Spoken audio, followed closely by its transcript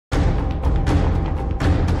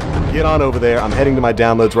get on over there. I'm heading to my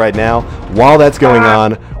downloads right now. While that's going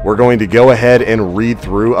on, we're going to go ahead and read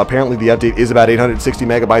through. Apparently the update is about 860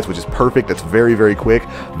 megabytes, which is perfect. That's very, very quick.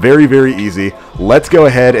 Very, very easy. Let's go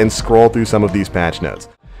ahead and scroll through some of these patch notes.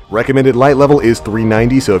 Recommended light level is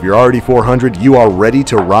 390, so if you're already 400, you are ready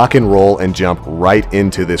to rock and roll and jump right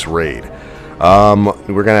into this raid. We're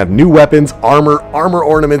going to have new weapons, armor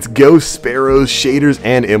ornaments, ghosts, sparrows, shaders,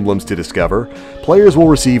 and emblems to discover. Players will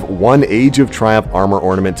receive 1 Age of Triumph armor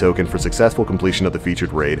ornament token for successful completion of the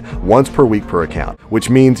featured raid, once per week per account, which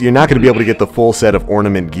means you're not going to be able to get the full set of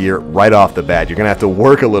ornament gear right off the bat. You're going to have to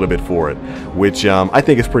work a little bit for it, which I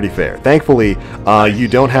think is pretty fair. Thankfully, you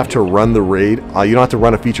don't have to run the raid. You don't have to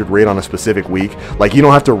run a featured raid on a specific week. Like, you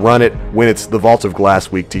don't have to run it when it's the Vault of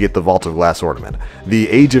Glass week to get the Vault of Glass ornament. The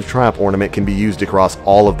Age of Triumph ornament can be used across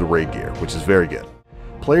all of the raid gear, which is very good.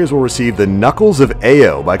 Players will receive the Knuckles of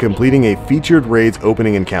Ao by completing a featured raid's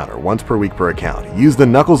opening encounter, once per week per account. Use the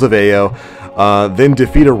Knuckles of Ao, then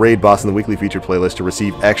defeat a raid boss in the weekly featured playlist to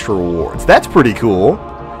receive extra rewards. That's pretty cool.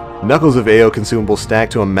 Knuckles of Ao consumables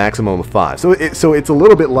stack to a maximum of 5. So it's a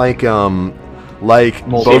little bit like Siva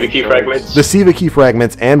Key Fragments. The Siva Key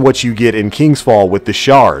Fragments and what you get in King's Fall with the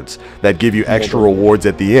shards that give you extra rewards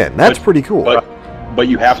at the end. That's pretty cool. But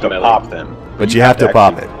you have to pop them. But you have to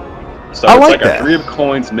pop it. So I it's like like that. a 3 of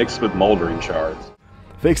coins mixed with moldering shards.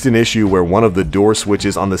 Fixed an issue where one of the door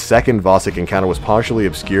switches on the second Vosik encounter was partially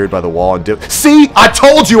obscured by the wall and See? I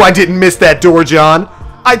told you I didn't miss that door, John!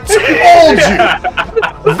 I told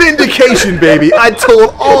you! Vindication, baby! I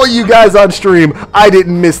told all you guys on stream I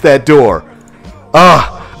didn't miss that door.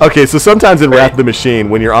 Okay, so sometimes in Wrath of the Machine,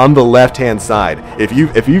 when you're on the left-hand side, if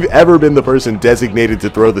you've ever been the person designated to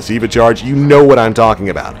throw the Siva charge, you know what I'm talking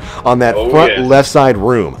about. On that front left side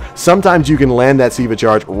room, sometimes you can land that Siva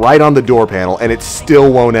charge right on the door panel, and it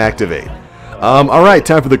still won't activate. Alright,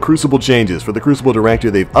 time for the Crucible changes. For the Crucible Director,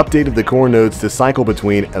 they've updated the core nodes to cycle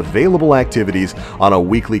between available activities on a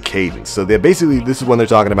weekly cadence. So they basically, this is when they're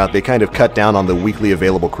talking about, they kind of cut down on the weekly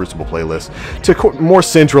available Crucible playlist to more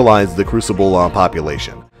centralize the Crucible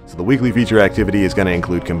population. So the weekly feature activity is going to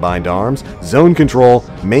include Combined Arms, Zone Control,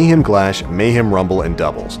 Mayhem Clash, Mayhem Rumble, and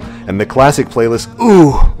Doubles. And the classic playlist,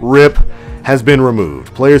 RIP, has been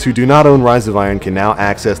removed. Players who do not own Rise of Iron can now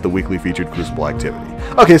access the weekly featured Crucible activity.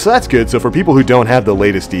 Okay, so that's good. So for people who don't have the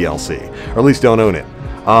latest DLC, or at least don't own it,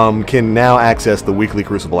 can now access the weekly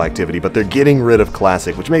Crucible activity, but they're getting rid of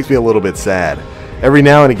Classic, which makes me a little bit sad. Every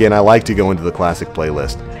now and again, I like to go into the Classic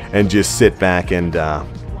playlist and just sit back and,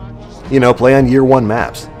 play on Year 1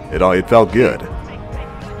 maps. It felt good.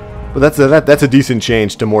 But that's a decent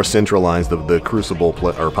change to more centralize the Crucible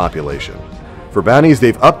population. For bounties,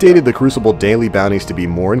 they've updated the Crucible daily bounties to be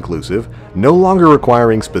more inclusive, no longer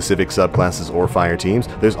requiring specific subclasses or fire teams.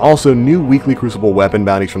 There's also new weekly Crucible weapon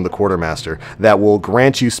bounties from the Quartermaster that will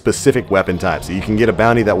grant you specific weapon types. So you can get a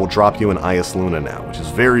bounty that will drop you an Ias Luna now, which is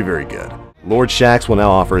very, very good. Lord Shaxx will now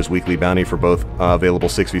offer his weekly bounty for both available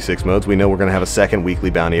 6v6 modes. We know we're going to have a second weekly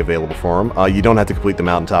bounty available for him. You don't have to complete the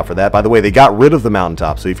mountaintop for that. By the way, they got rid of the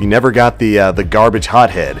mountaintop, so if you never got the garbage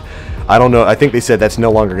hothead, I don't know, I think they said that's no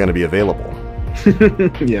longer going to be available.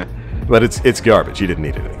 Yeah. But it's garbage. You didn't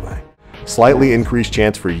need it anyway. Slightly increased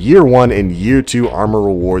chance for Year 1 and Year 2 armor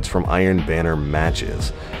rewards from Iron Banner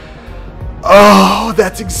matches. Oh,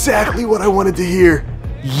 that's exactly what I wanted to hear.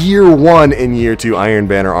 Year 1 and Year 2 Iron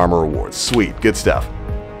Banner armor rewards. Sweet. Good stuff.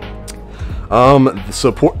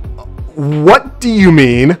 Support... What do you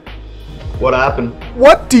mean? What happened?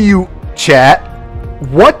 What do you... Chat?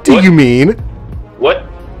 What do you mean? What?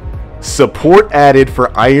 Support added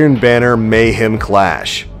for Iron Banner Mayhem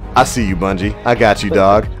Clash. I see you, Bungie. I got you,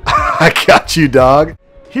 dog. I got you, dog.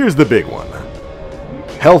 Here's the big one.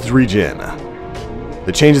 Health regen.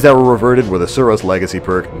 The changes that were reverted were the Suros Legacy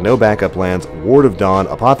perk, No Backup Plans, Ward of Dawn,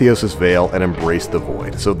 Apotheosis Veil, and Embrace the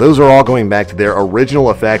Void. So those are all going back to their original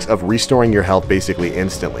effects of restoring your health basically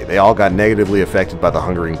instantly. They all got negatively affected by the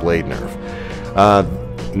Hungering Blade nerf.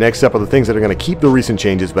 Next up are the things that are going to keep the recent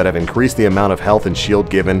changes but have increased the amount of health and shield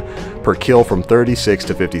given per kill from 36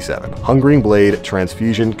 to 57. Hungering Blade,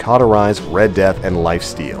 Transfusion, Cauterize, Red Death, and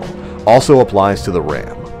Lifesteal. Also applies to the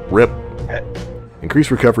Ram. RIP.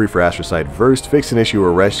 Increased recovery for Astrocyte Verst. Fix an issue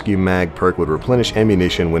where Rescue Mag perk would replenish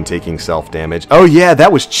ammunition when taking self-damage. Oh yeah,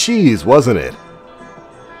 that was cheese, wasn't it?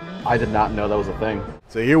 I did not know that was a thing.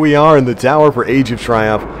 So here we are in the tower for Age of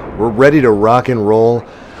Triumph. We're ready to rock and roll.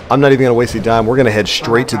 I'm not even going to waste any time. We're going to head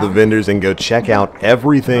straight to the vendors and go check out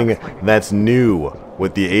everything that's new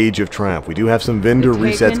with the Age of Triumph. We do have some vendor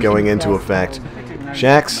resets going into effect.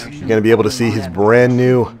 Shaxx, you're going to be able to see his brand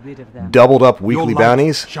new doubled up weekly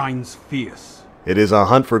bounties. Shines fierce. It is a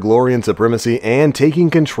hunt for glory and supremacy and taking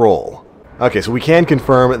control. Okay, so we can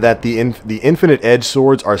confirm that the Infinite Edge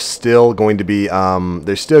swords are still going to be,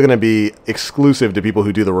 they're still going to be exclusive to people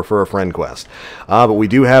who do the Refer a Friend quest. But we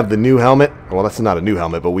do have the new helmet. Well, that's not a new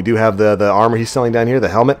helmet, but we do have the armor he's selling down here, the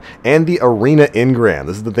helmet, and the Arena Engram.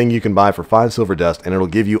 This is the thing you can buy for 5 silver dust, and it'll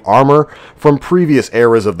give you armor from previous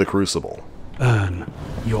eras of the Crucible. Earn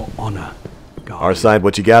your honor, Guardian. Our side,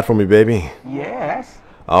 what you got for me, baby? Yes.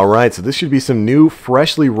 Alright, so this should be some new,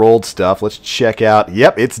 freshly rolled stuff. Let's check out.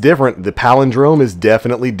 Yep, it's different. The palindrome is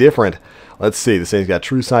definitely different. Let's see. This thing's got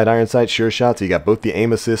True Sight, Iron Sight, Sure Shot. So you got both the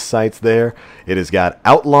aim assist sights there. It has got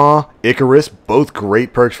Outlaw, Icarus, both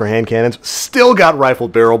great perks for hand cannons. Still got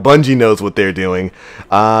Rifled Barrel. Bungie knows what they're doing.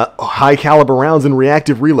 High caliber rounds and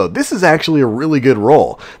reactive reload. This is actually a really good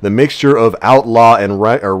roll. The mixture of Outlaw and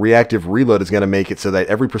reactive reload is going to make it so that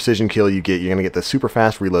every precision kill you get, you're going to get the super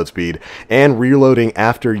fast reload speed. And reloading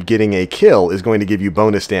after getting a kill is going to give you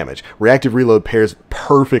bonus damage. Reactive reload pairs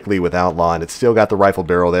perfectly with Outlaw, and it's still got the Rifled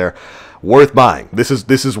Barrel there. Worth buying. This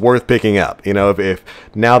is worth picking up. You know, if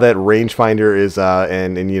now that rangefinder is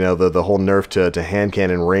and you know the whole nerf to hand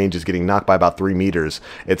cannon range is getting knocked by about 3 meters,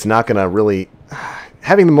 it's not gonna really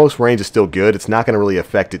having the most range is still good. It's not gonna really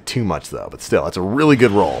affect it too much though. But still, it's a really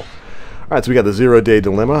good roll. All right, so we got the 0-day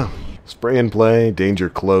dilemma. Spray and play, danger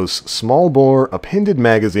close, small bore, appended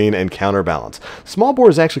magazine, and counterbalance. Small bore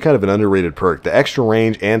is actually kind of an underrated perk. The extra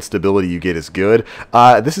range and stability you get is good.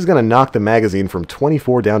 This is going to knock the magazine from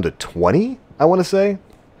 24 down to 20, I want to say.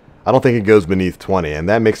 I don't think it goes beneath 20, and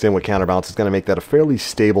that mixed in with counterbalance is going to make that a fairly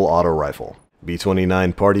stable auto rifle.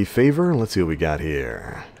 B29 party favor, let's see what we got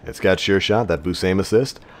here. It's got Sure Shot, that boosts aim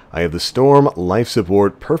assist. I have the Storm, Life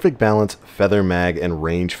Support, Perfect Balance, Feather Mag, and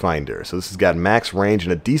Range Finder. So this has got max range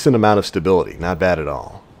and a decent amount of stability. Not bad at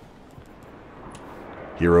all.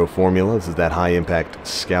 Hero Formula, this is that high impact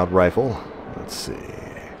scout rifle. Let's see.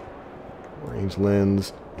 Range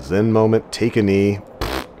lens, Zen Moment, Take a Knee.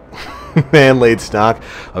 Man laid stock.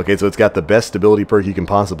 Okay, so it's got the best stability perk you can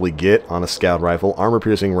possibly get on a scout rifle, armor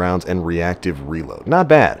piercing rounds, and reactive reload. Not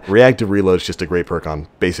bad. Reactive reload is just a great perk on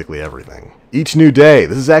basically everything. Each new day.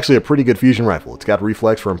 This is actually a pretty good fusion rifle. It's got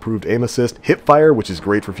reflex for improved aim assist, hip fire, which is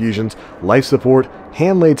great for fusions, life support,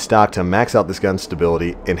 hand laid stock to max out this gun's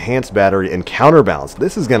stability, enhanced battery, and counterbalance.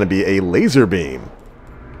 This is going to be a laser beam.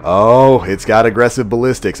 Oh, it's got aggressive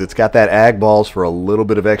ballistics. It's got that ag balls for a little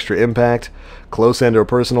bit of extra impact. Close end or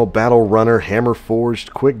personal, battle runner, hammer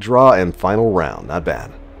forged, quick draw, and final round. Not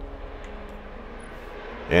bad.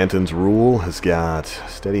 Anton's Rule has got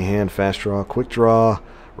steady hand, fast draw, quick draw,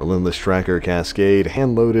 relentless tracker, cascade,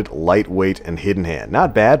 hand loaded, lightweight, and hidden hand.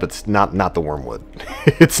 Not bad, but it's not the Wormwood.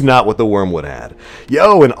 It's not what the Wormwood had.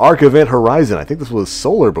 Yo, an Arc Event Horizon. I think this was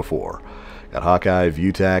Solar before. Got Hawkeye,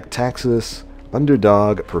 ViewTac, Taxus,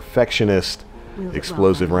 Underdog, Perfectionist,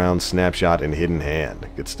 Explosive Round, Snapshot, and Hidden Hand.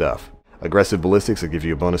 Good stuff. Aggressive Ballistics, that gives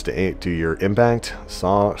you a bonus to your impact.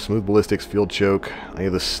 Smooth Ballistics, Field Choke, Eye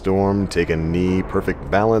of the Storm, Take a Knee, Perfect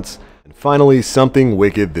Balance. And finally, Something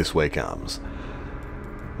Wicked This Way Comes.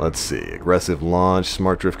 Let's see. Aggressive Launch,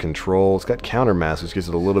 Smart Drift Control. It's got Countermass, which gives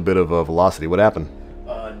it a little bit of velocity. What happened?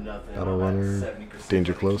 Nothing. Auto Runner,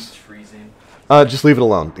 Danger Close. Just leave it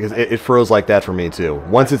alone, because it froze like that for me too.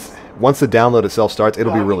 Once the download itself starts,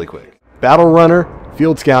 it'll be really quick. Battle Runner,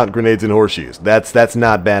 Field Scout, Grenades, and Horseshoes. That's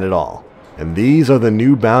not bad at all. And these are the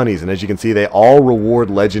new bounties, and as you can see, they all reward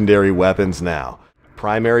legendary weapons now.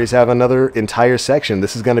 Primaries have another entire section.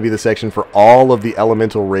 This is going to be the section for all of the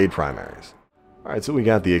Elemental Raid primaries. Alright, so we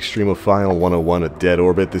got the Extremophile 101 at Dead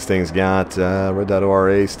Orbit. This thing's got Red Dot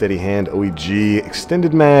ORA, Steady Hand, OEG,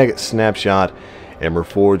 Extended Mag, Snapshot, Ember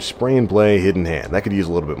Forge, Spray and Play, Hidden Hand. That could use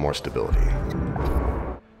a little bit more stability.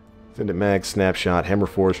 Extended Mag, Snapshot, Hammer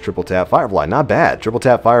Forge, Triple Tap, Firefly. Not bad. Triple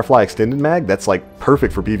Tap, Firefly, Extended Mag. That's like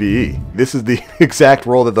perfect for PvE. This is the exact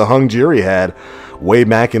role that the Hung Jury had way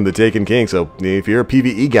back in the Taken King. So if you're a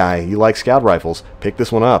PvE guy, you like scout rifles, pick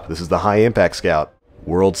this one up. This is the high impact scout.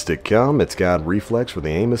 Worlds to Come. It's got Reflex for the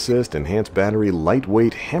aim assist, enhanced battery,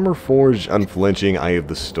 lightweight, Hammer Forge, unflinching, Eye of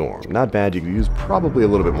the Storm. Not bad. You could use probably a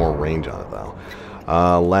little bit more range on it though.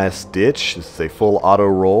 Last Ditch. This is a full auto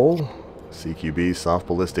roll. CQB, Soft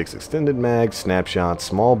Ballistics, Extended Mag, Snapshot,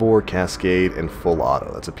 Small Bore, Cascade, and Full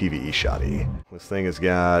Auto. That's a PvE shotty. This thing has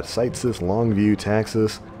got Sight Assist, Long View,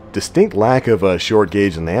 Taxus, distinct lack of short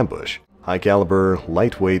gauge and ambush. High caliber,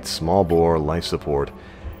 lightweight, small bore, life support,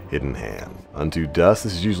 hidden hand. Unto Dust,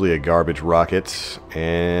 this is usually a garbage rocket,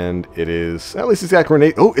 and it is, at least it's got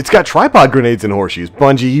grenade. Oh, it's got tripod grenades and horseshoes.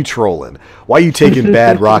 Bungie, you trolling. Why you taking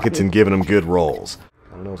bad rockets and giving them good rolls?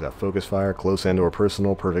 I don't know, it's got focus fire, close end or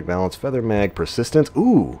personal, perfect balance, feather mag, persistence.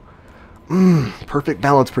 Ooh, perfect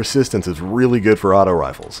balance persistence is really good for auto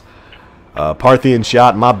rifles. Parthian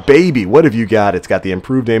Shot, my baby. What have you got? It's got the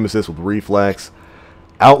improved aim assist with reflex.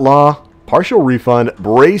 Outlaw, partial refund,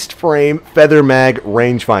 braced frame, feather mag,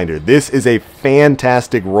 rangefinder. This is a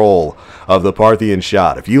fantastic roll of the Parthian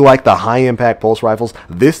Shot. If you like the high impact pulse rifles,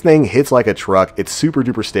 this thing hits like a truck. It's super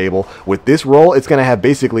duper stable. With this roll, it's going to have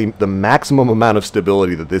basically the maximum amount of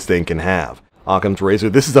stability that this thing can have. Occam's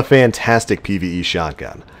Razor, this is a fantastic PvE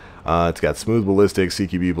shotgun. It's got smooth ballistics,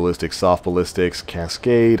 CQB ballistics, soft ballistics,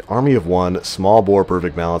 cascade, army of one, small bore,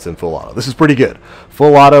 perfect balance, and full auto. This is pretty good.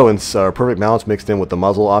 Full auto and perfect balance mixed in with the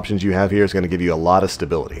muzzle options you have here is going to give you a lot of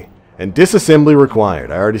stability. And disassembly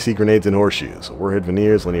required. I already see grenades and horseshoes. Warhead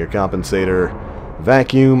veneers, linear compensator,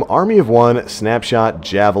 vacuum, army of one, snapshot,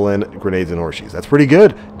 javelin, grenades and horseshoes. That's pretty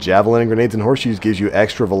good. Javelin and grenades and horseshoes gives you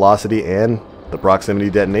extra velocity and the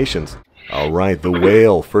proximity detonations. Alright, the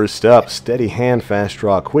Whale, first up, steady hand, fast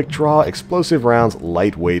draw, quick draw, explosive rounds,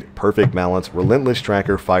 lightweight, perfect balance, relentless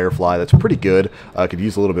tracker, Firefly, that's pretty good, could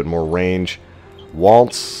use a little bit more range.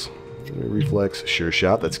 Waltz, reflex, sure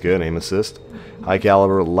shot, that's good, aim assist. High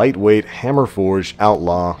caliber, lightweight, hammer forged,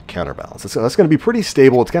 outlaw, counterbalance. That's going to be pretty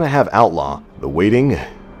stable, it's going to have outlaw. The weighting,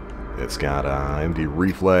 it's got MD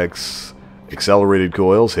reflex, accelerated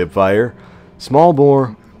coils, hip fire, small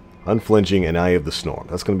bore, unflinching, and Eye of the Storm.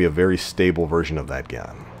 That's going to be a very stable version of that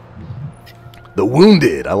gun. The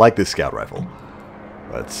Wounded. I like this scout rifle.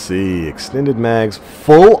 Let's see. Extended mags.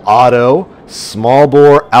 Full auto. Small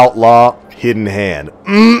bore. Outlaw. Hidden hand.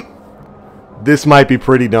 This might be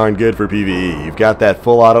pretty darn good for PvE. You've got that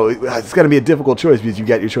full auto. It's going to be a difficult choice because you've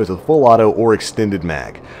got your choice of full auto or extended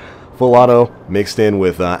mag. Full auto mixed in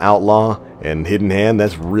with outlaw and hidden hand.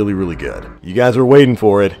 That's really, really good. You guys are waiting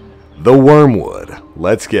for it. The Wormwood.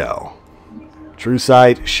 Let's go. True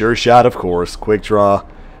sight, sure shot of course, quick draw,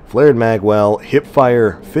 flared magwell, hip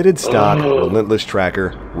fire, fitted stock, relentless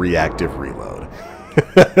tracker, reactive reload.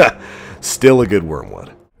 Still a good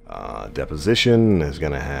Wormwood. Deposition is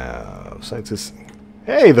going to have sights.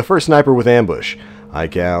 Hey, the first sniper with ambush. High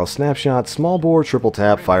cal, snapshot, small bore, triple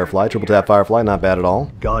tap, Firefly, not bad at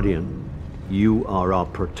all. Guardian, you are our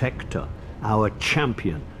protector, our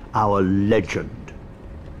champion, our legend.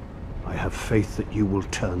 I have faith that you will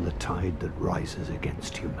turn the tide that rises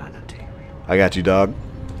against humanity. I got you, dog.